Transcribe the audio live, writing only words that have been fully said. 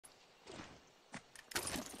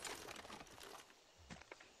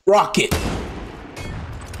Rocket.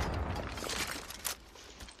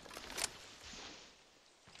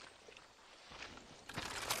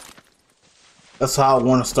 That's how I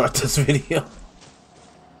want to start this video.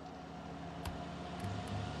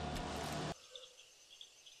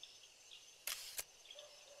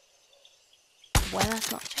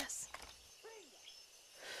 Buenas noches.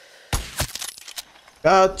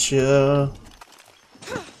 Gotcha.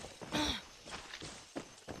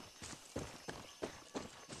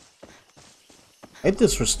 Ain't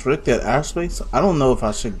this restricted airspace? I don't know if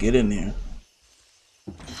I should get in there.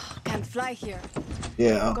 Can't fly here.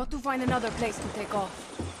 Yeah. Got to find another place to take off.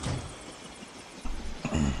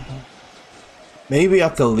 Maybe I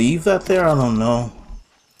could leave that there? I don't know.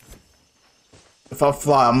 If I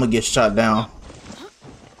fly, I'm gonna get shot down.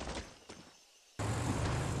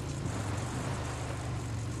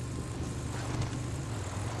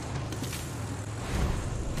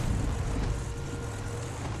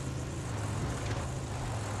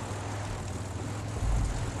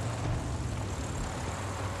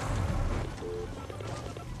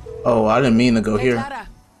 Oh, I didn't mean to go here. Clara,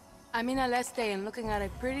 I'm in El Este and looking at a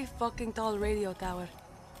pretty fucking tall radio tower.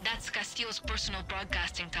 That's Castillo's personal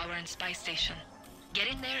broadcasting tower and spy station. Get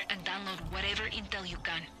in there and download whatever intel you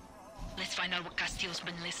can. Let's find out what Castillo's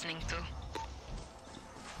been listening to.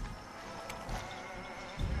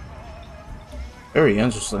 Very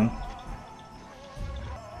interesting.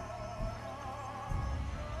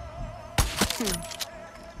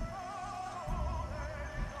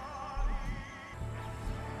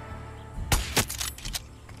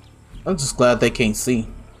 I'm just glad they can't see.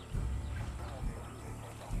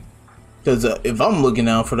 Because if I'm looking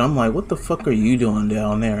out for them, I'm like, what the fuck are you doing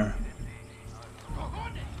down there?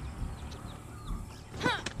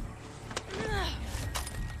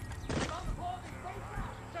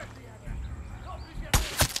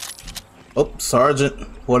 Oh, Sergeant,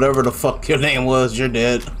 whatever the fuck your name was, you're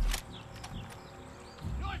dead.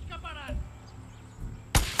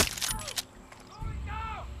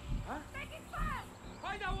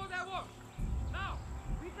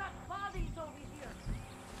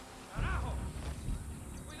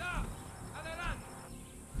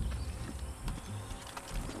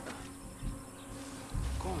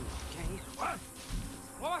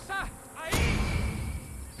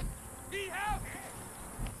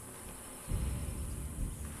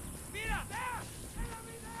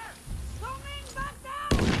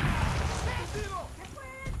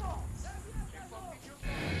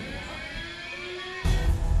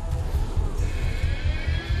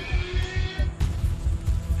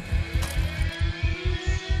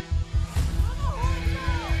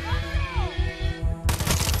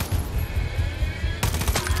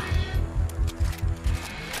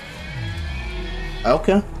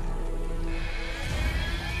 Okay.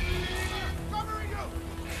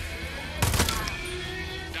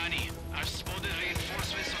 Danny, I've spotted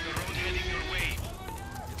reinforcements on the road heading your way.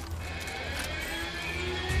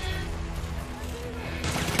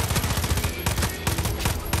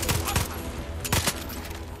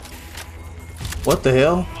 What the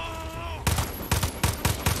hell?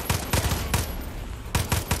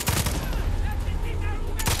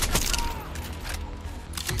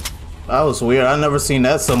 That was weird. I never seen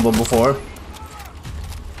that symbol before.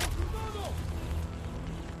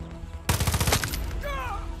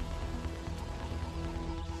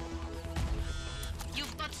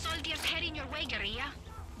 You've got soldiers heading your way, guerrilla.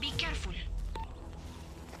 Be careful.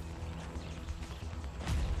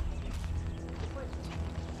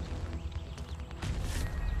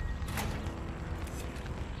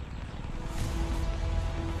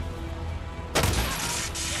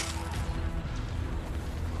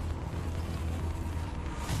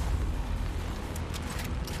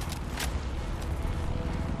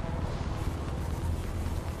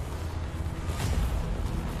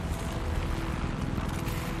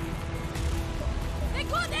 They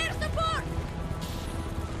got air support!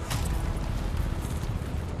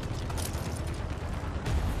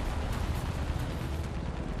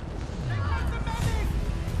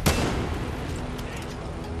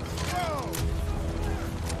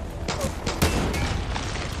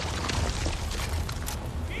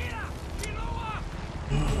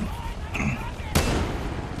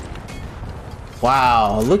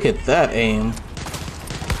 Wow, look at that aim.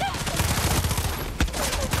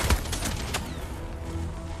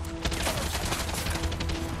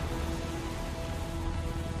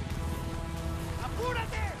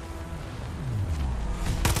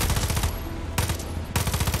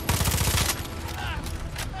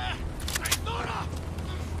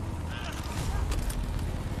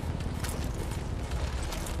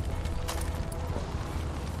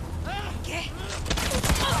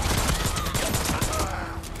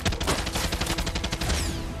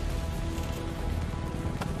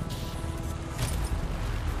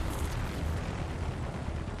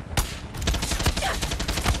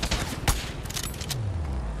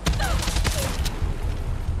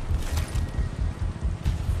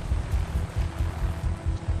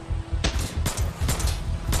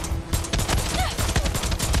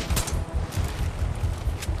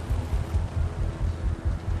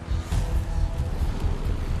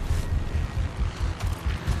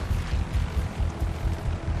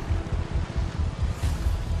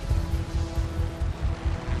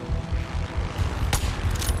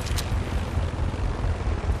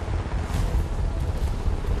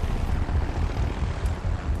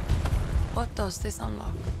 What does this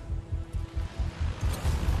unlock?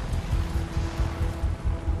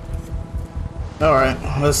 All right,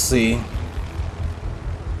 let's see.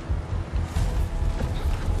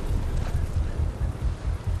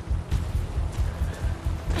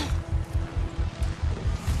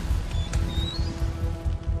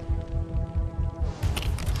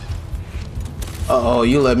 Uh-oh,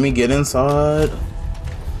 you let me get inside?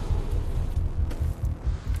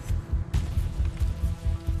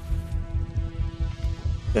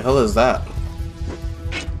 The hell is that?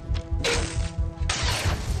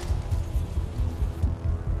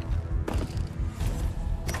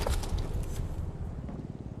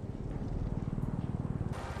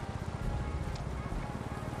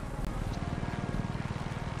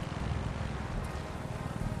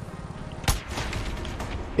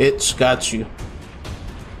 It's got you.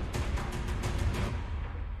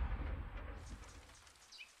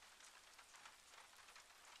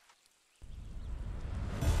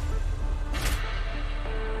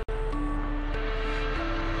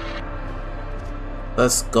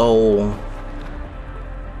 Let's go.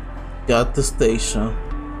 Got the station.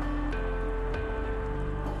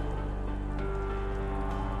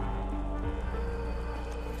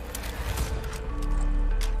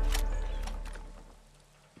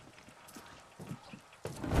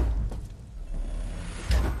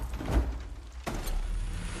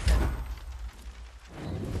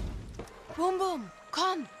 Boom boom,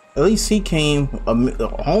 come. At least he came. The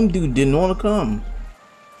home dude didn't want to come.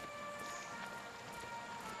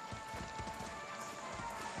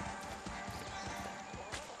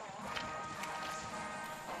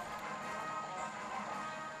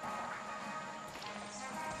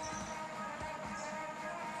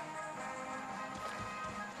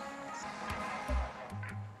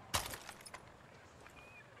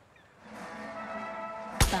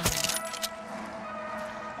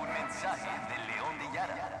 Un mensaje del León de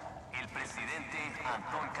Yara, el presidente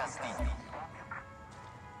Antón Castillo.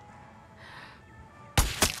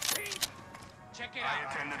 I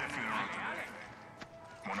attended a funeral today.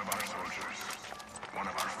 One of our soldiers, one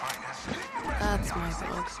of our finest. That's my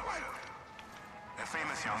blood. A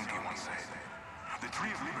famous Yankee once said, "The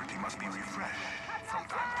tree of liberty must be refreshed from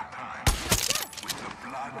time to time with the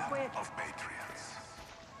blood of patriots."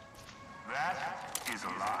 That is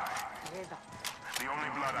a lie. The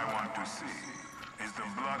only blood I want to see is the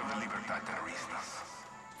blood of the Libertad Terroristas.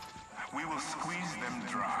 We will squeeze them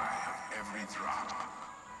dry of every drop.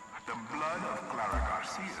 The blood of Clara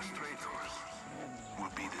Garcia's traitors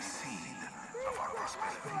will be the seed of our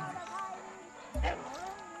prosperity.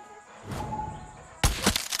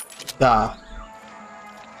 Ah.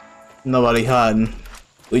 Nobody hiding.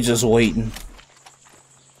 We just waiting.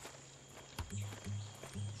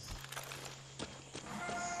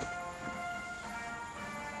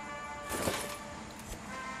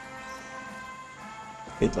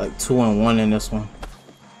 It's like 2 and 1 in this one.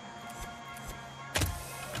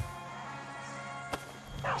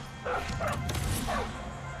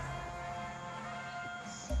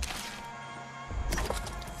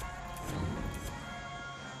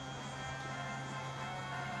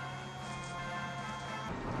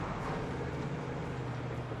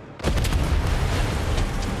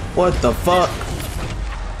 What the fuck?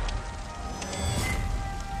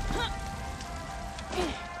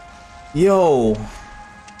 Yo,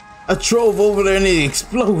 I drove over there and it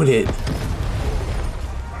exploded.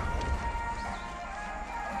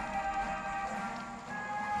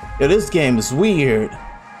 Yo, this game is weird.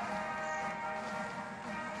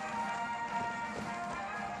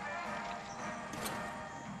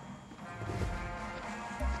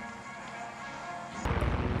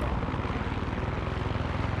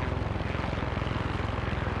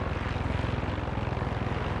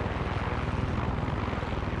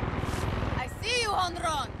 I see you,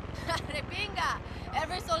 Honron. Repinga.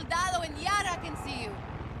 Every soldado in Yara can see you.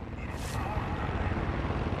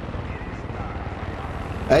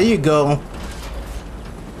 There you go.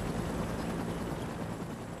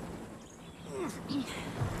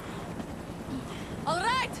 All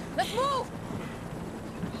right, let's move.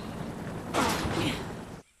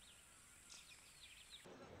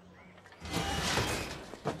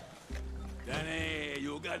 Danny,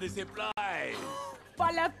 you got the supplies.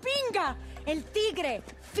 Palapinga! El Tigre!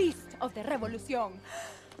 Feast of the Revolución.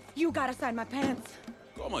 You gotta sign my pants.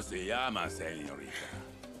 ¿Cómo se llama, señorita?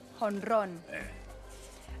 Honron.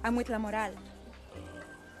 I'm with La Moral.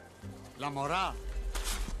 La Moral.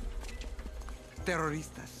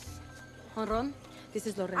 Terroristas. Honron, this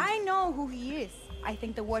is Lorenzo. I know who he is. I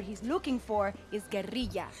think the word he's looking for is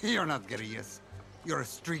guerrilla. You're not guerrillas. You're a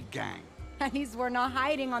street gang. At least we're not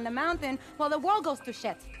hiding on the mountain while the world goes to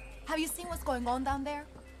shit. Have you seen what's going on down there?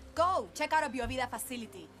 Go, check out a Biovida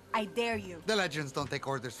facility. I dare you. The legends don't take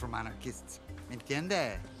orders from anarchists.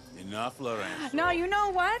 ¿Entiende? Enough, Lorenzo. No, you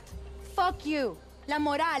know what? Fuck you. La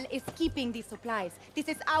Moral is keeping these supplies. This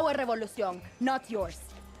is our revolution, not yours.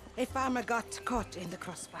 A farmer got caught in the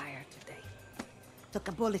crossfire today. Took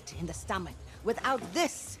a bullet in the stomach. Without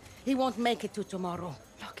this, he won't make it to tomorrow.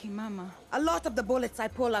 Lucky mama. A lot of the bullets I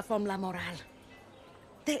pull are from La Moral.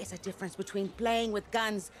 There is a difference between playing with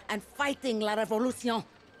guns and fighting la revolution.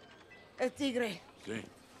 El Tigre. Sí.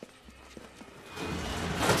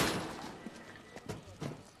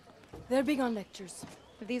 They're big on lectures.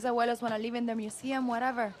 If these abuelos want to live in their museum,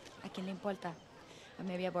 whatever, ¿a quién le importa? And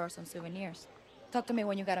maybe I borrow some souvenirs. Talk to me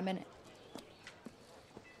when you got a minute.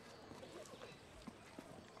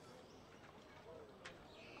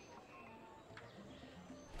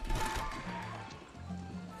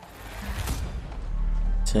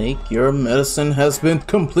 Take your medicine has been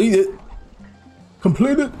completed.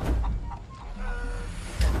 Completed.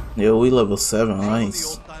 Yo, we level 7,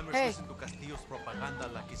 nice. Hey.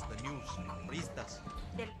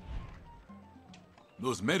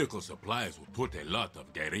 Those medical supplies will put a lot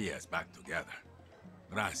of guerrillas back together.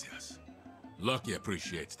 Gracias. Lucky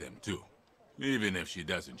appreciates them too, even if she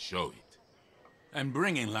doesn't show it. And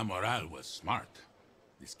bringing La Moral was smart.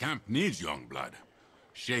 This camp needs young blood.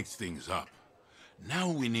 Shakes things up. Now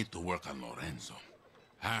we need to work on Lorenzo.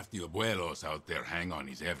 Half the abuelos out there hang on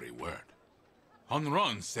his every word.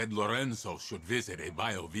 Honron said Lorenzo should visit a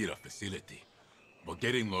Biovida facility. But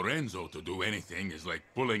getting Lorenzo to do anything is like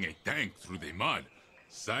pulling a tank through the mud,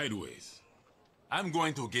 sideways. I'm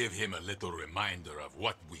going to give him a little reminder of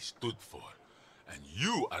what we stood for. And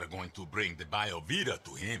you are going to bring the Biovida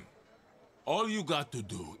to him. All you got to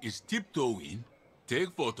do is tiptoe in,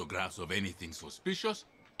 take photographs of anything suspicious,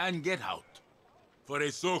 and get out. For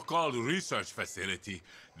a so-called research facility,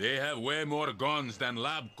 they have way more guns than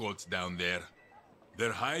lab coats down there.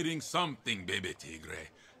 They're hiding something, baby Tigre,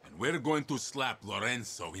 and we're going to slap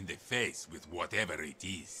Lorenzo in the face with whatever it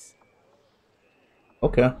is.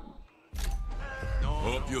 Okay.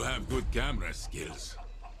 Hope you have good camera skills.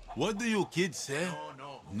 What do you kids say?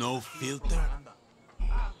 No filter?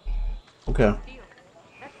 Okay.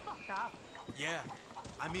 Yeah,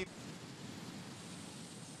 I mean...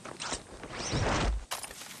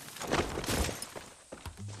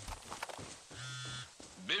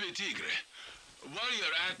 Baby Tigre, while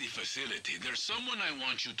you're at the facility, there's someone I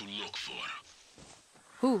want you to look for.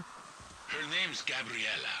 Who? Her name's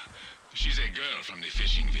Gabriela. She's a girl from the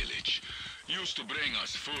fishing village. Used to bring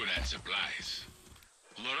us food and supplies.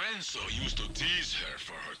 Lorenzo used to tease her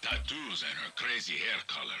for her tattoos and her crazy hair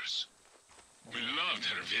colors. We loved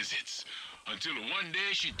her visits, until one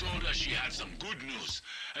day she told us she had some good news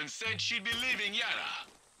and said she'd be leaving Yara.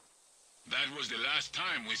 That was the last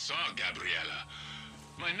time we saw Gabriela.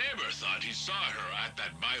 My neighbor thought he saw her at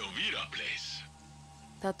that Biovida place.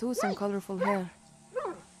 Tattoos and colorful hair.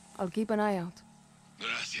 I'll keep an eye out.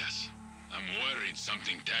 Gracias. I'm worried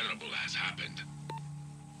something terrible has happened.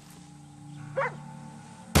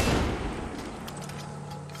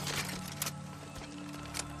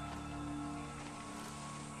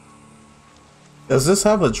 Does this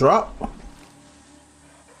have a drop?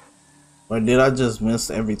 Or did I just miss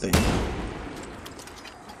everything?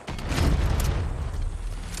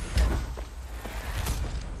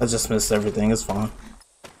 I just missed everything, it's fine.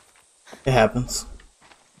 It happens.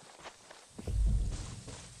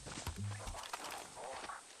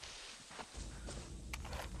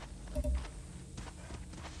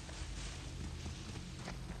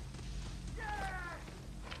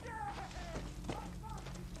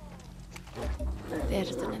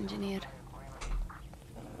 There's an engineer.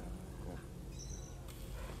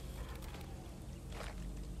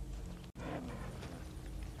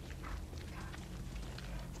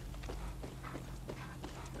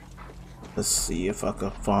 Let's see if I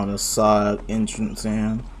can find a side entrance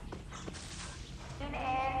in.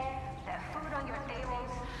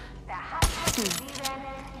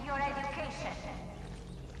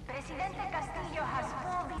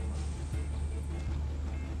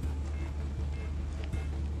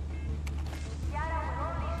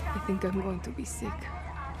 I think I'm going to be sick.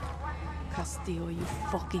 Castillo, you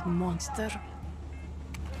fucking monster.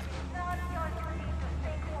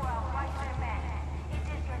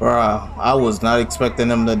 Bruh, I was not expecting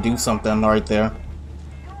them to do something right there.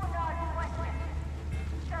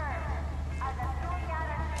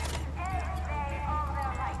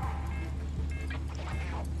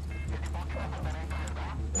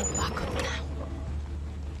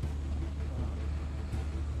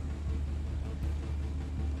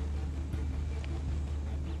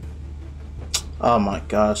 Oh my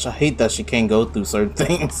gosh, I hate that she can't go through certain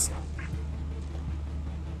things.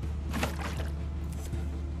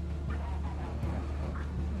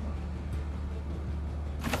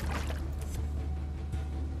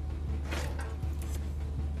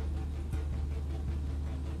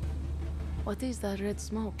 What is that red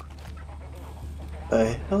smoke?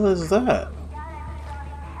 The hell is that?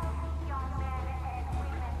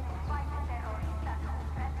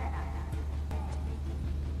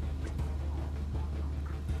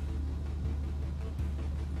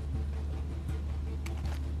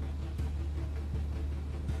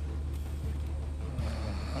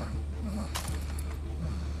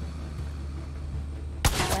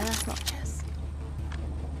 Buenas noches.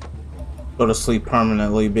 Go to sleep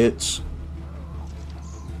permanently, bitch.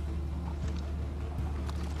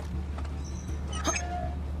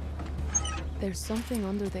 There's something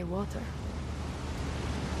under the water.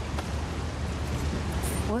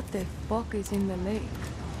 What the fuck is in the lake?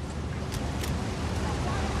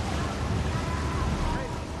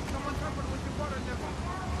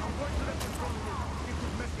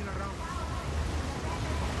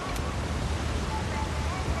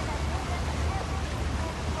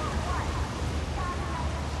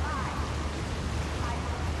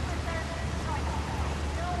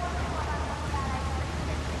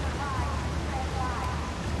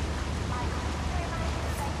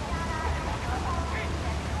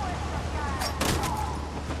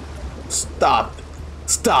 Stop.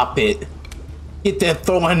 Stop it. Get that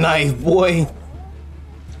throwing knife, boy.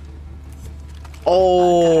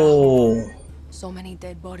 Oh. So many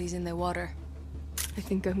dead bodies in the water. I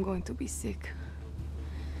think I'm going to be sick.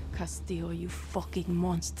 Castillo, you fucking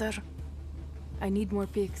monster. I need more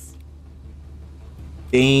pics.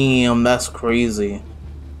 Damn, that's crazy.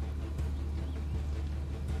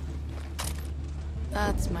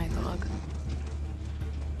 That's my dog.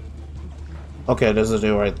 Okay, there's a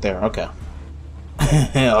dude right there. Okay.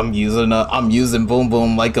 I'm using Boom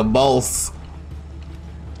Boom like a boss.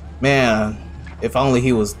 Man, if only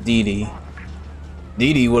he was Dee Dee.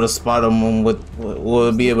 Dee Dee would have spotted him,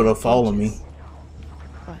 would be able to follow me.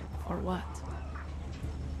 But for what?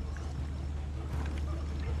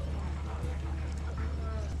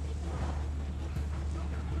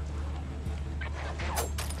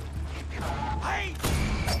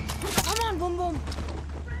 Come on, Boom Boom.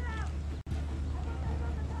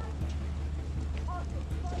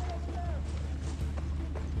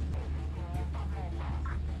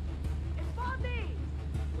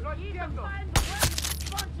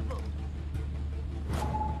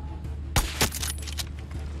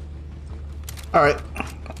 All right.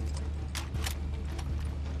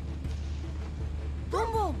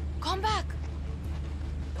 Boom Boom, come back.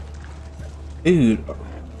 Dude,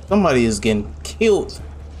 somebody is getting killed.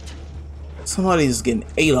 Somebody is getting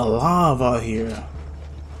ate alive out here.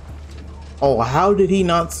 Oh, how did he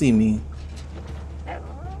not see me?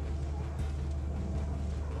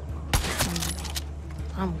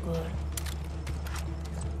 I'm good.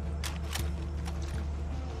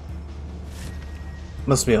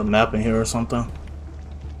 Must be a map in here or something.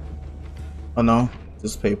 Oh no,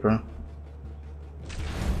 just paper.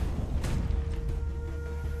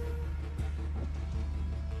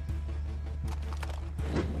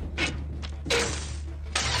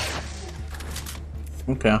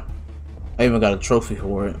 Okay. I even got a trophy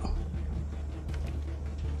for it.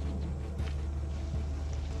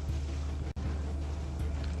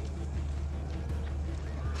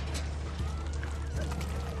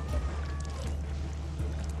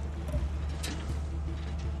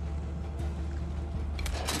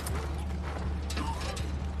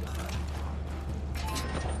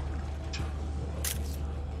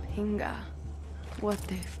 Pinga. What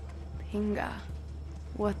the pinga?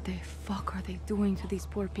 What the fuck are they doing to these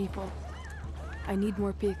poor people? I need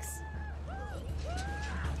more pics.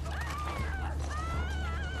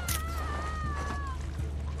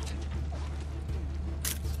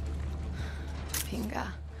 Pinga.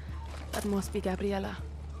 That must be Gabriela.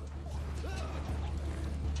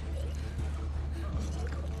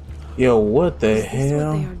 Yo, what the Is this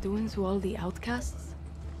hell? what they are doing to all the outcasts?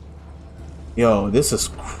 Yo, this is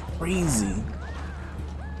crazy.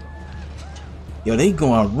 Yo, they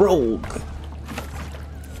going rogue.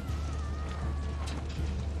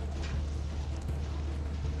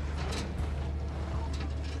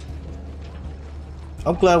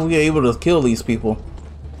 I'm glad we were able to kill these people.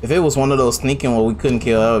 If it was one of those sneaking where we couldn't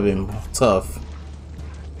kill, that would have been tough.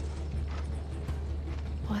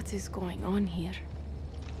 What is going on here?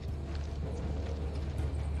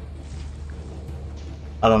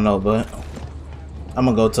 I don't know, but I'm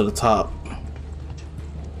gonna go to the top.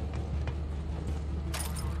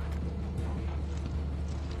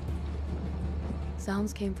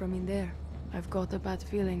 sounds came from in there. I've got a bad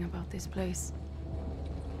feeling about this place.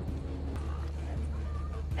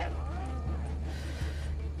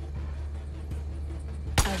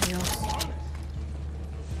 Adios.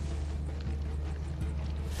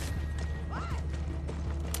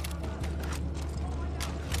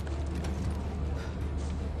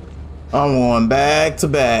 I'm going back to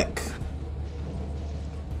back.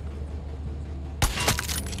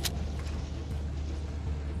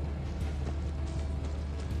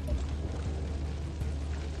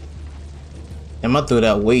 Damn, I threw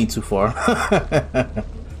that way too far.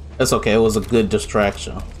 That's okay, it was a good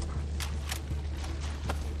distraction.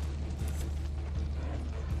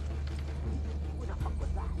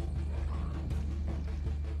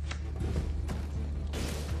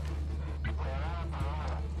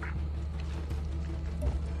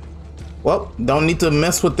 Well, don't need to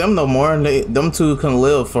mess with them no more. Them two can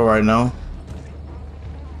live for right now.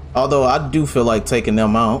 Although I do feel like taking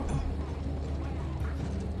them out.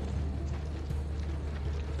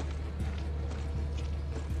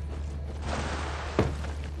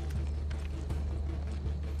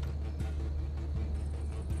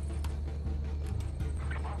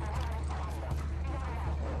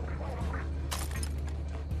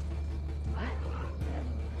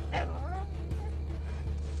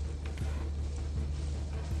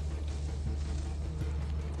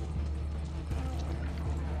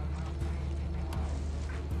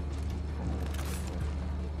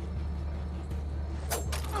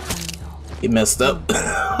 He messed up.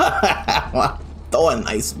 Throw a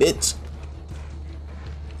nice bitch.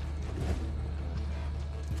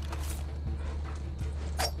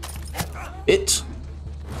 Bitch.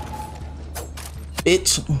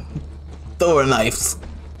 Bitch. Throw her knives.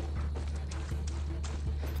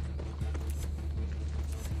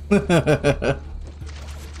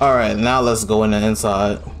 Alright, now let's go in the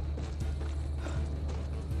inside.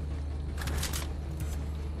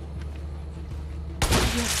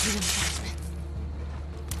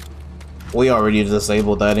 We already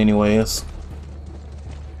disabled that anyways.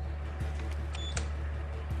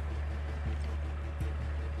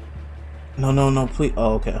 No, please.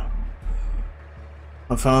 Oh, okay.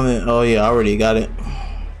 I found it. Oh yeah, I already got it.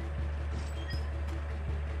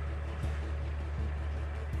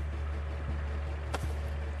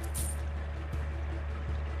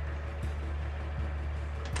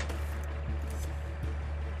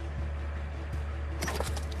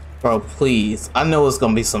 Bro, please. I know it's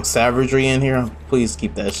gonna be some savagery in here. Please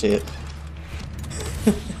keep that shit.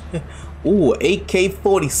 Ooh,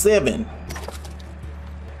 AK-47.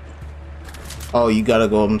 Oh, you gotta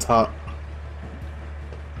go up on top.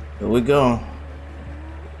 Here we go.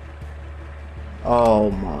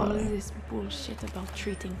 Oh my. All this bullshit about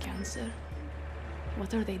treating cancer.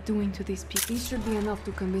 What are they doing to these people? This should be enough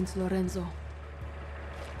to convince Lorenzo.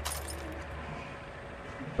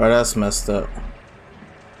 Bro, that's messed up.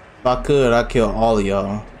 If I could, I'd kill all of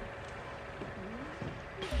y'all.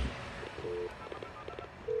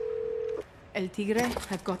 El Tigre,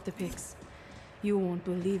 I've got the pics. You won't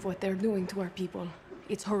believe what they're doing to our people.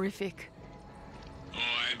 It's horrific. Oh,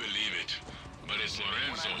 I believe it. But it's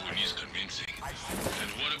Lorenzo who needs convincing.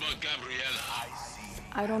 And what about Gabriela?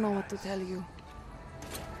 I don't know what to tell you.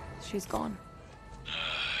 She's gone.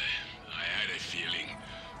 I had a feeling.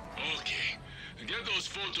 Okay, get those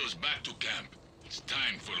photos back to camp. It's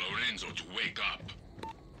time for Lorenzo to wake up.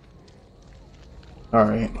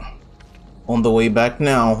 Alright. On the way back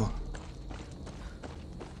now.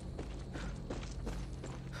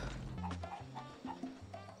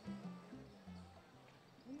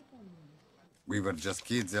 We were just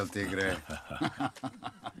kids, El Tigre.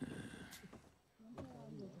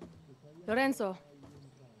 Lorenzo,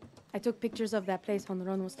 I took pictures of that place Juan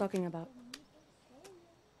Ron was talking about.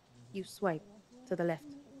 You swipe to the left.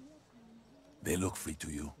 They look free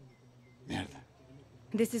to you. Mierda.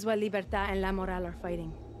 This is what Libertad and La Moral are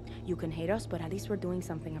fighting. You can hate us, but at least we're doing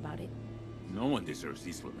something about it. No one deserves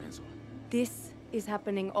this, Lorenzo. This is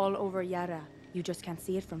happening all over Yara. You just can't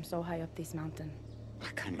see it from so high up this mountain.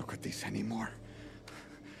 I can't look at this anymore.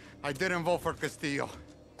 I didn't vote for Castillo.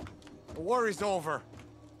 The war is over.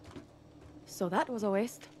 So that was a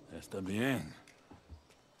waste. Está bien.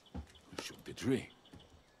 Shoot the tree.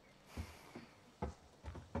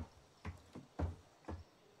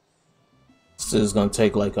 This is gonna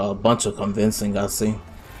take like a bunch of convincing, I see.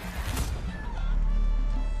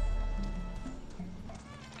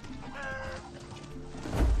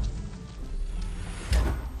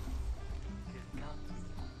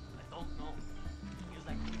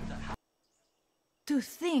 To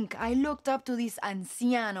think I looked up to these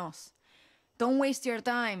ancianos. Don't waste your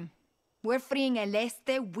time. We're freeing El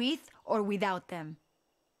Este with or without them.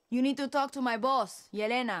 You need to talk to my boss,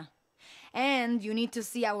 Yelena. And you need to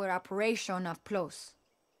see our operation up close.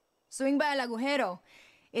 Swing by El Agujero.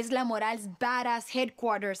 It's La Moral's badass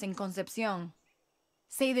headquarters in Concepcion.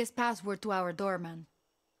 Say this password to our doorman.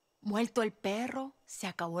 Muerto el perro, se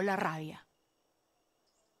acabó la rabia.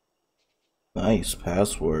 Nice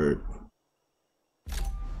password.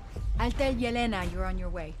 I'll tell Yelena you're on your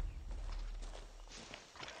way.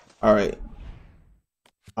 Alright.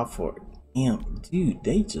 Out for it. Damn, dude,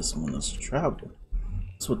 they just want us to travel.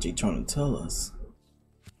 That's what they trying to tell us.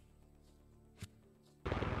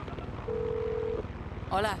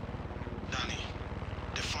 Hola. Danny,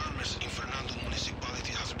 the farmers in Fernando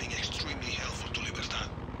municipality has been extremely helpful to Libertad.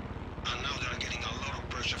 And now they're getting a lot of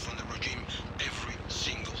pressure from the regime every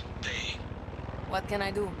single day. What can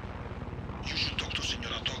I do? You should talk to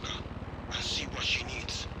Senora Toga and see what she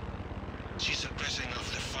needs. She's the president of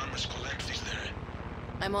the farmers collectives there.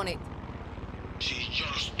 I'm on it. She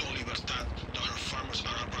just told Libertad that her farmers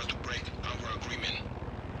are about to break our agreement.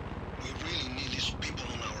 We really need these people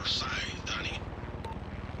on our side, Danny.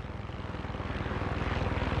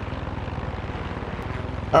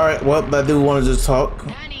 Alright, well, that dude wanted to talk.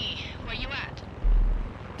 Danny, where you at?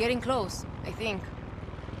 Getting close, I think.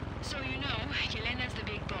 So you know, Yelena's the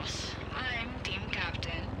big boss. I'm team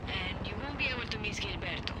captain, and you won't be able to miss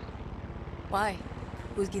Gilberto. Why?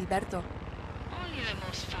 Who's Gilberto? Only the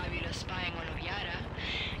most fabulous spy in all of Yara.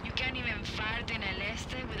 You can't even fart in El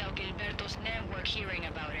Este without Gilberto's network hearing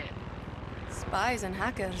about it. Spies and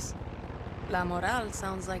hackers. La Moral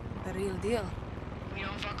sounds like the real deal. We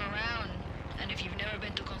don't fuck around. And if you've never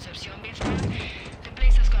been to Concepcion before, the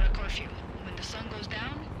place has got a curfew. When the sun goes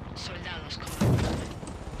down, soldados come out.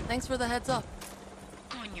 Thanks for the heads up.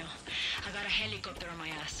 Coño, I got a helicopter on my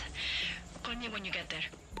ass. Call me when you get there.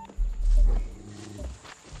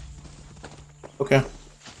 Okay.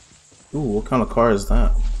 Ooh, what kind of car is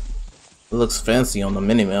that? It looks fancy on the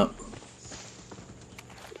minimap.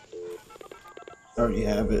 Already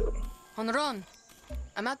have it. Honron,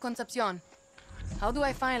 I'm at Concepcion. How do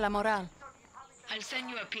I find La Moral? I'll send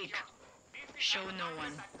you a pic. Show no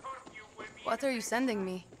one. What are you sending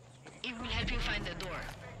me? It will help you find the door.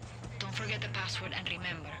 Don't forget the password and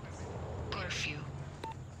remember, curfew.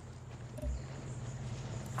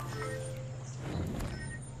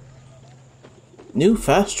 New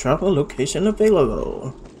fast travel location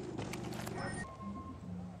available.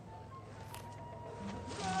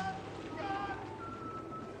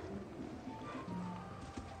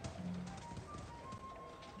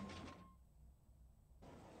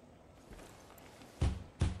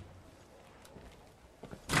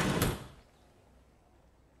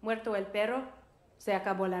 Muerto el perro, se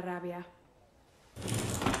acabó la rabia.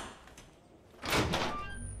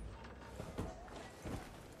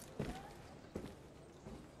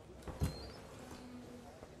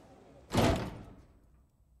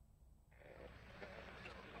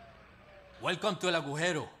 Welcome to El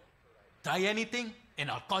Agujero. Try anything,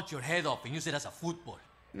 and I'll cut your head off and use it as a football.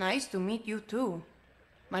 Nice to meet you too.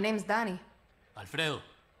 My name's Danny. Alfredo.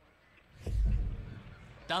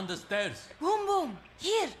 Down the stairs. Boom, boom.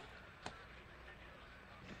 Here.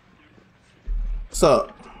 What's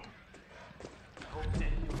up?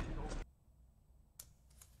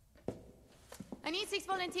 I need 6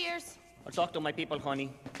 volunteers. I'll talk to my people,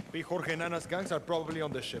 honey. Big Jorge Nana's gangs are probably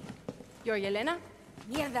on the ship. You're Yelena?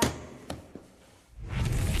 Mierda.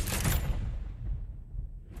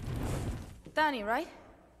 Danny, right?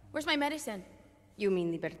 Where's my medicine? You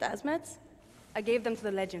mean Libertad's meds? I gave them to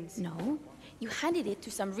the Legends. No. You handed it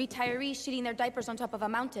to some retirees shitting their diapers on top of a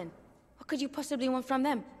mountain. What could you possibly want from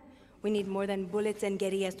them? We need more than bullets and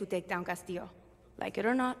guerrillas to take down Castillo. Like it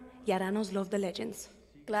or not, Yaranos love the Legends.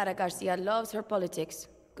 Clara Garcia loves her politics.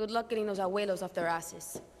 Good luck getting those abuelos off their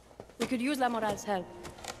asses. We could use La Moral's help.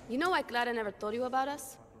 You know why Clara never told you about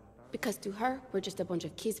us? Because to her, we're just a bunch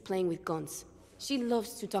of kids playing with guns. She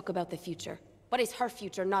loves to talk about the future. But it's her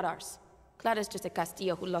future, not ours. Clara's just a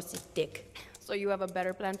Castillo who lost his dick. So you have a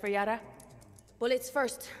better plan for Yara? Bullets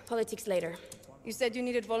first, politics later. You said you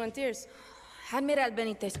needed volunteers. Admiral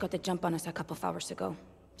Benitez got the jump on us a couple of hours ago.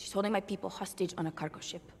 She's holding my people hostage on a cargo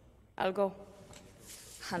ship. I'll go.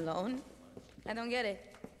 Alone? I don't get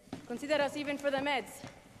it. Consider us even for the meds.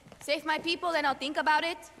 Save my people, then I'll think about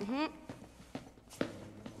it.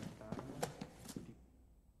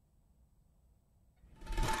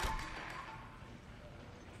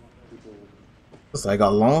 It's like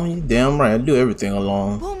alone? You damn right, I do everything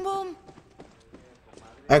alone. Boom, boom.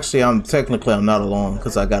 Actually, I'm not alone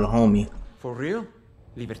because I got a homie. For real?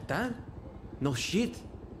 Libertad? No shit.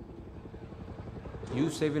 You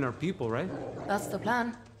saving our people, right? That's the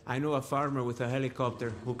plan. I know a farmer with a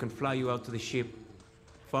helicopter who can fly you out to the ship.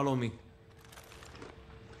 Follow me.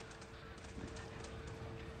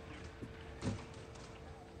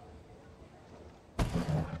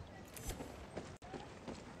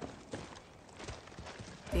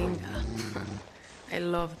 Dinga. I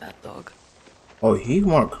love that dog. Oh, he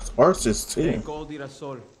wants horses too. Call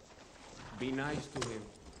Dirasol. Be nice to him.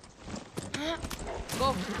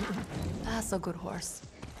 Go. That's a good horse.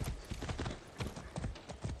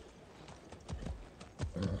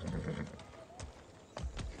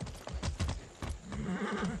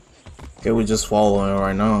 Okay, we're just following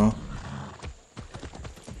right now.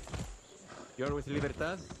 You're with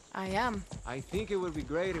Libertad? I am. I think it would be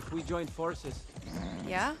great if we joined forces.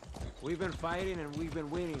 Yeah? We've been fighting and we've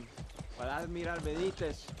been winning. But Admiral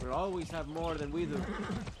Benitez will always have more than we do.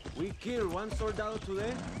 We kill one soldado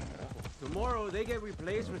today. Tomorrow they get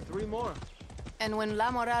replaced with 3 more. And when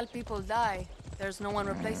La Moral people die, there's no one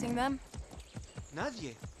replacing them?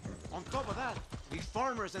 Nadie. On top of that, these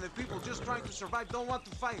farmers and the people just trying to survive don't want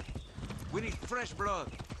to fight. We need fresh blood.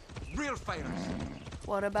 Real fighters.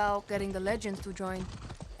 What about getting the legends to join?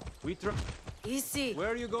 We try. Easy. Where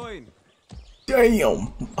are you going?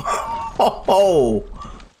 Damn. Oh.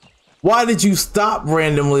 Why did you stop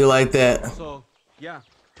randomly like that? So, yeah,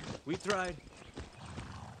 we tried.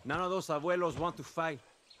 None of those abuelos want to fight.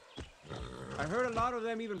 I heard a lot of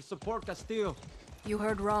them even support Castillo. You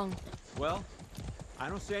heard wrong. Well, I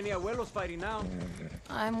don't see any abuelos fighting now.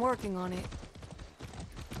 I'm working on it.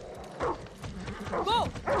 Go!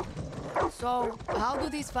 So, how do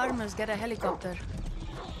these farmers get a helicopter?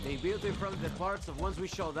 They built it from the parts of ones we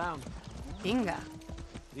shot down. Dinga.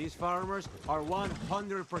 These farmers are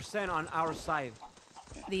 100% on our side.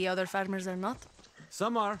 The other farmers are not?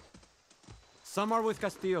 Some are. Some are with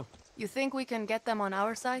Castillo. You think we can get them on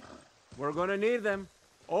our side? We're gonna need them.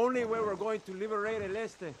 Only when we're going to liberate El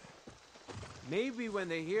Este. Maybe when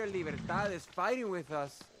they hear Libertad is fighting with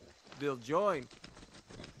us, they'll join.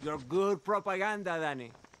 You're good propaganda,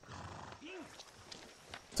 Danny.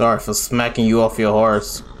 Sorry for smacking you off your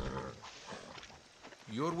horse.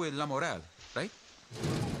 You're with La Moral, right?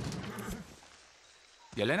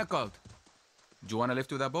 Yelena called. Do you want to lift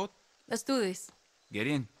to that boat? Let's do this. Get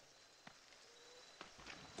in.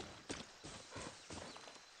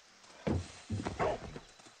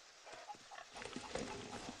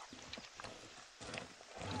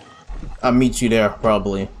 I'll meet you there,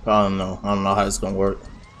 probably. I don't know. I don't know how it's gonna work.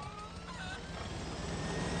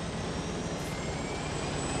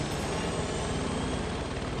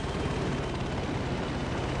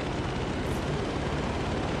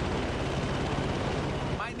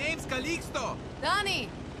 My name's Calixto. Danny!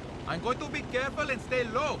 I'm going to be careful and stay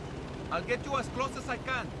low. I'll get you as close as I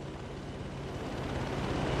can.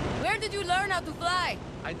 Where did you learn how to fly?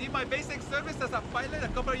 I did my basic service as a pilot a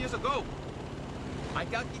couple of years ago. I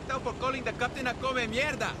got kicked out for calling the captain a come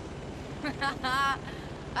mierda.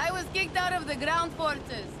 I was kicked out of the ground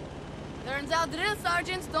forces. Turns out drill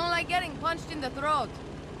sergeants don't like getting punched in the throat.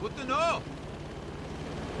 Good to know.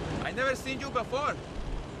 I never seen you before.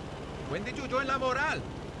 When did you join La Moral?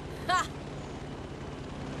 Ha!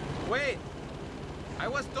 Wait. I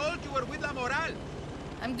was told you were with La Moral.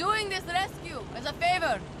 I'm doing this rescue as a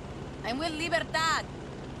favor. I'm with Libertad.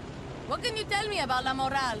 What can you tell me about La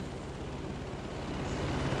Moral?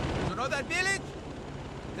 You know that village?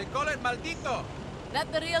 They call it Maldito.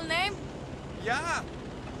 That the real name? Yeah.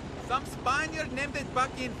 Some Spaniard named it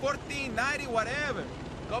back in 1490 whatever.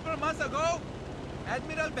 Couple months ago,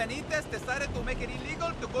 Admiral Benitez decided to make it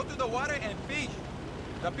illegal to go to the water and fish.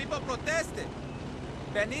 The people protested.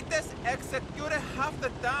 Benitez executed half the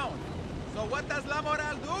town. So what does La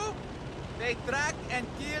Moral do? They tracked and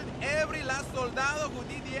killed every last soldado who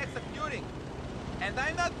did the executing. And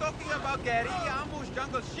I'm not talking about guerrilla ambush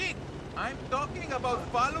jungle shit. I'm talking about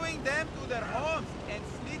following them to their homes and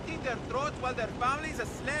slitting their throats while their families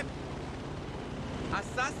slept.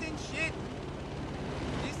 Assassin shit.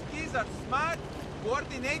 These kids are smart,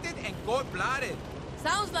 coordinated, and cold-blooded.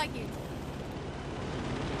 Sounds like it.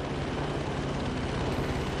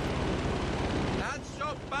 That's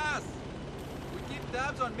show pass. We keep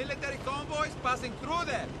tabs on military convoys passing through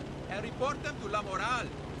there and report them to La Moral.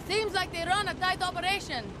 Seems like they run a tight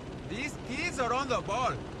operation. These kids are on the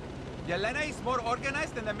ball. Yelena is more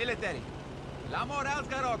organized than the military. La Moral's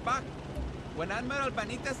got our back. When Admiral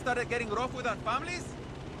Benitez started getting rough with our families,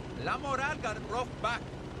 La Moral got rough back.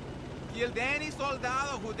 Killed any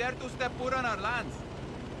soldado who dared to step foot on our lands.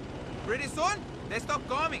 Pretty soon, they stopped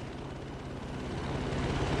coming.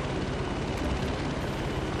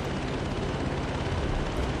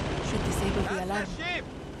 Should disable the That's alarm. the ship!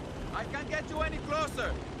 I can't get you any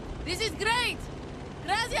closer. This is great!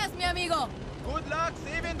 Gracias, mi amigo. Good luck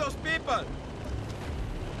saving those people.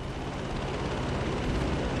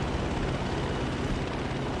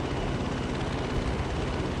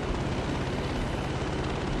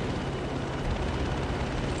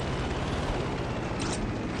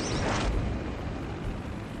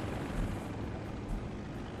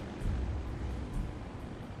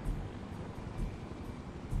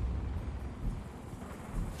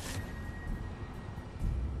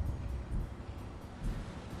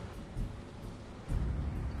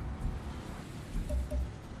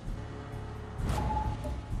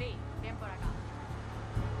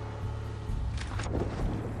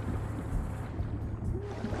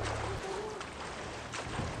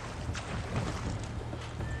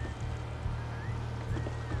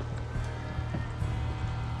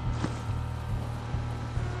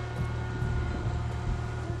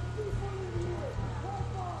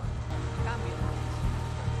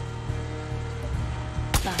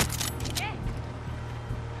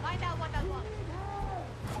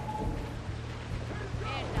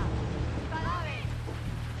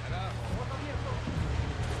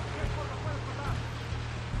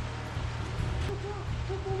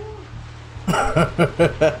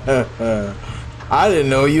 I didn't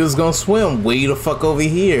know you was gonna swim way the fuck over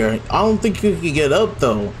here. I don't think you could get up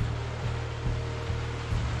though.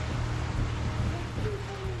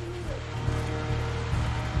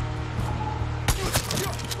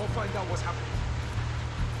 Go find out what's happening.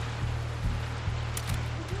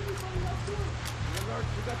 Alert,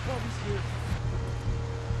 we got bodies here.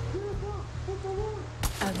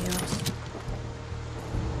 Adiós.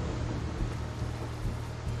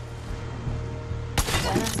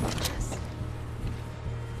 Buenas noches.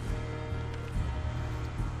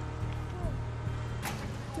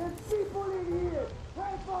 There's people in here!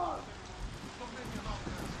 Help us! So many about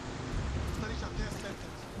this. There is a death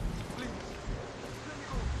sentence. Please. Let me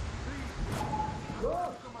go. Please. Go!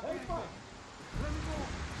 Help us! Let me go!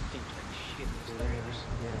 Stinks like shit over there. Ever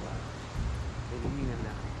swear about it. Elimina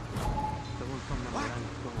la. Según son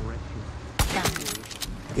laborales como rescue.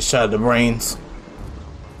 Get shot at the brains.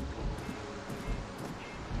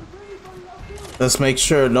 Let's make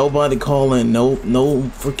sure nobody calling no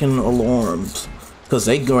freaking alarms, cause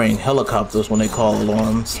they bring helicopters when they call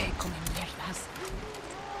alarms.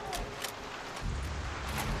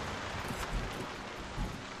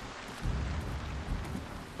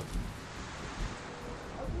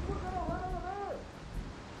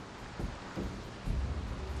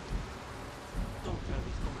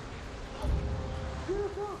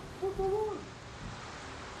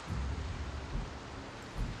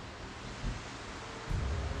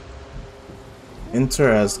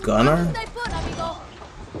 Enter as gunner?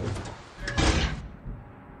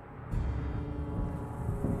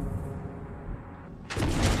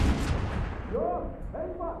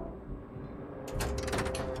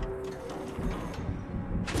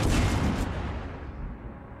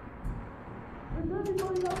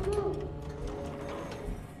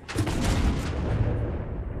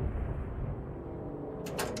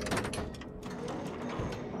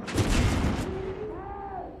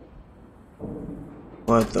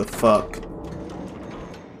 What the fuck?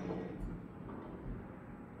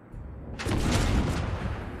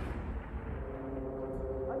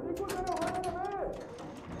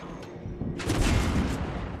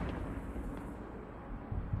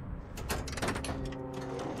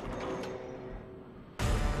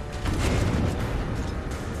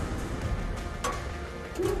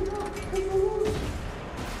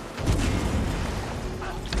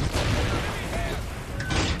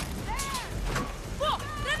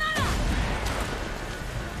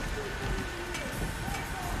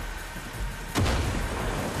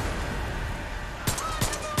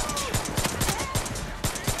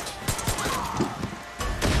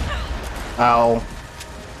 Ow.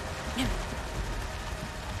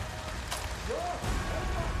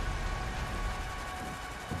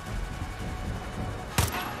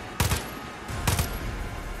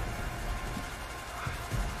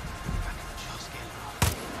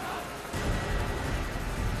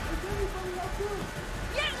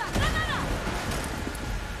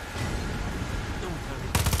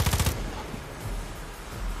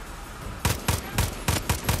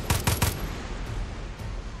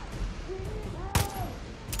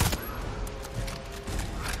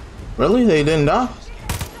 Really? They didn't die?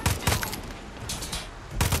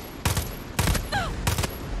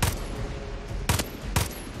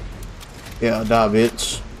 Yeah, die,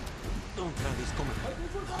 bitch.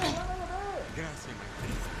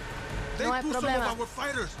 They put some of our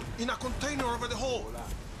fighters in a container over the hole.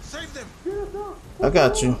 Save them. I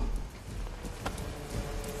got you.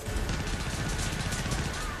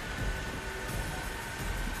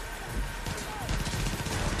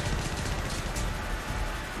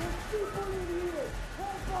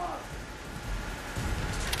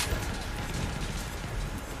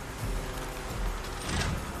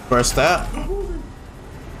 Press that.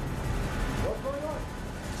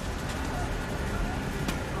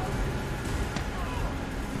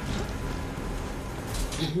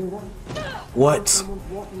 What?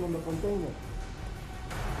 Someone's walking on the container.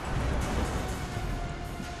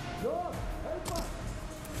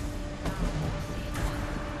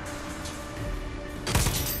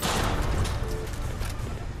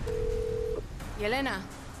 Yelena,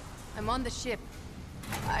 I'm on the ship.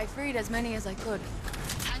 I freed as many as I could.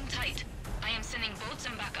 Hang tight. I am sending boats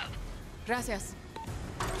and backup. Gracias.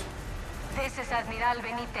 This is Admiral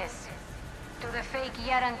Benitez. To the fake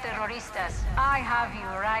Yaran terroristas, I have you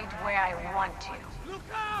right where I want you.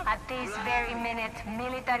 At this very minute,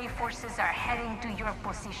 military forces are heading to your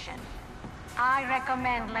position. I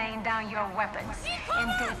recommend laying down your weapons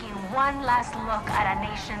and taking one last look at a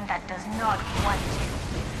nation that does not want you.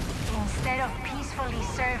 Instead of peacefully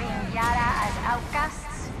serving Yara as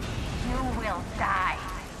outcasts, you will die.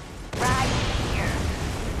 Right here.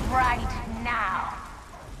 Right now.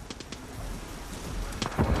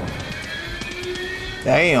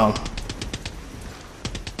 Damn.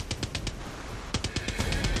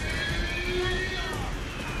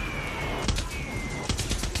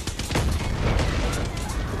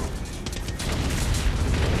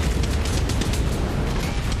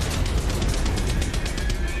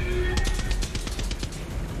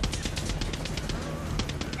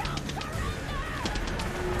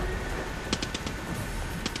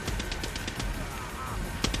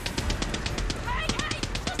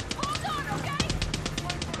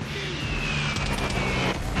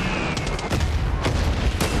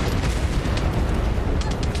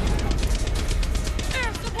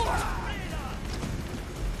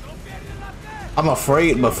 I'm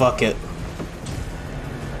afraid, but fuck it.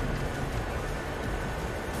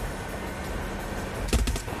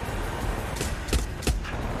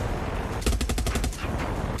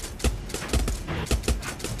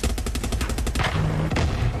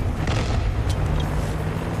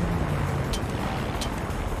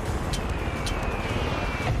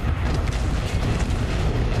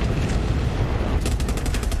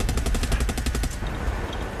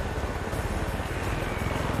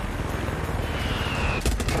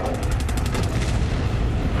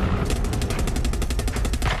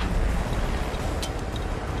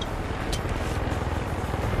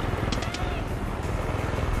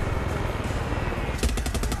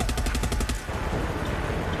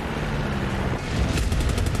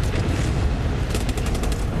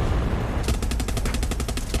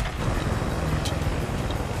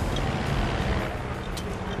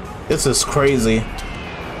 This is crazy.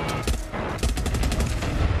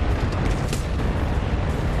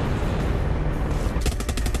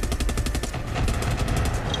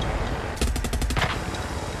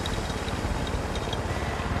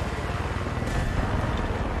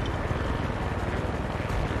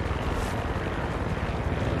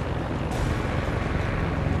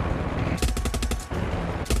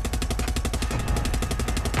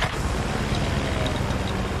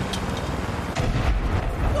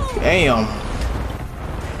 Damn.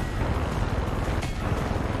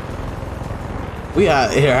 We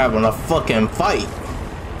out here having a fucking fight.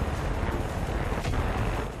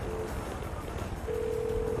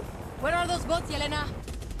 Where are those boats, Yelena?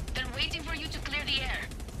 They're waiting for you to clear the air.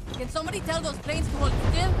 Can somebody tell those planes to hold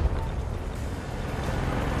still?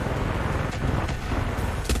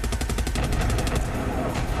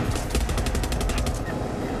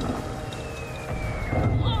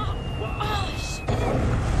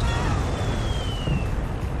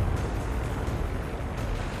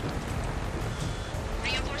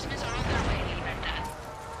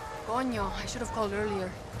 Coño, I should have called earlier.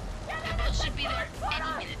 The boat should be there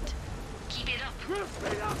any minute. Keep it up.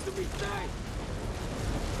 Straight out to be safe.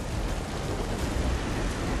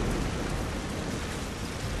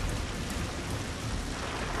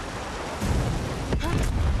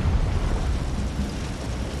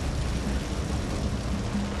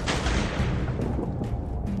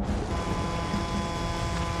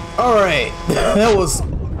 All right, that was,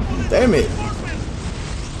 damn it.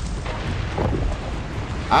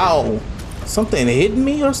 Ow, something hit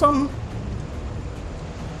me or something?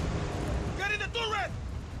 Get in the turret!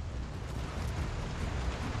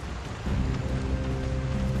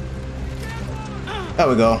 There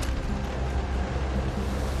we go.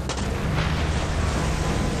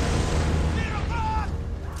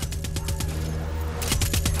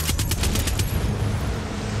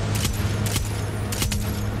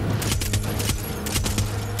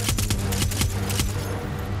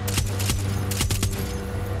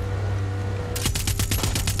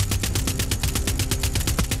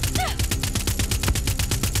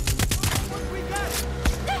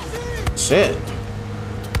 shit.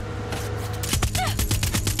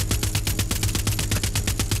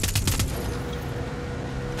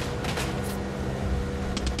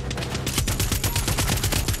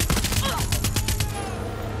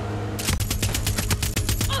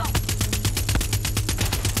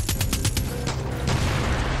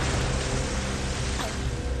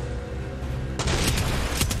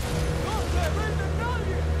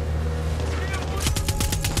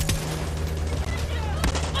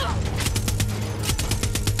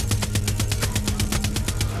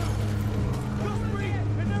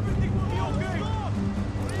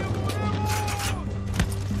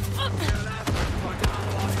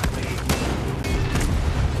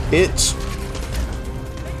 Bitch.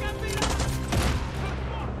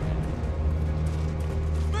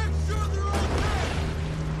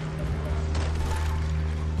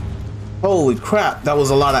 Holy crap, that was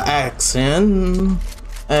a lot of action.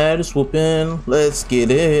 Ass whooping, let's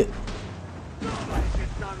get it.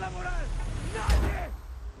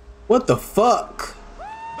 What the fuck?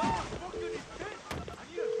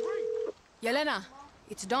 Yelena,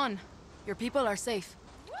 it's done. Your people are safe.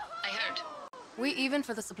 I heard. We even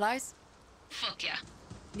for the supplies? Fuck yeah.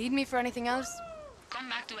 Need me for anything else? Come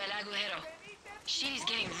back to El Agujero. Shit is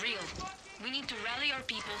getting real. We need to rally our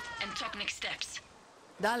people and talk next steps.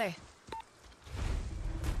 Dale.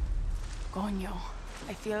 Coño,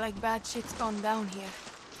 I feel like bad shit's gone down here.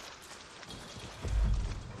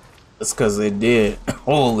 That's cause they did.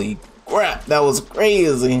 Holy crap, that was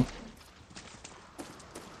crazy.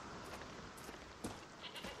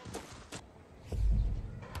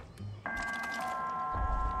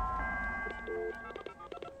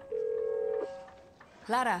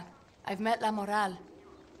 Clara, I've met La Moral.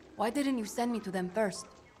 Why didn't you send me to them first?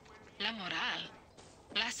 La Moral?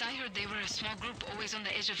 Last I heard, they were a small group always on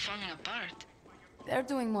the edge of falling apart. They're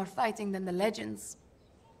doing more fighting than the legends.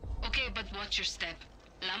 Okay, but what's your step?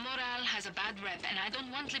 La Moral has a bad rep, and I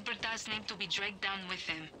don't want Libertad's name to be dragged down with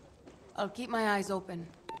them. I'll keep my eyes open.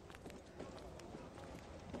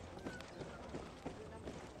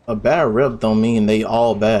 A bad rep don't mean they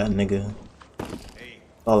all bad, nigga.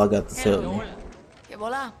 All I got to tell you. Que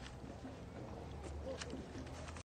bola.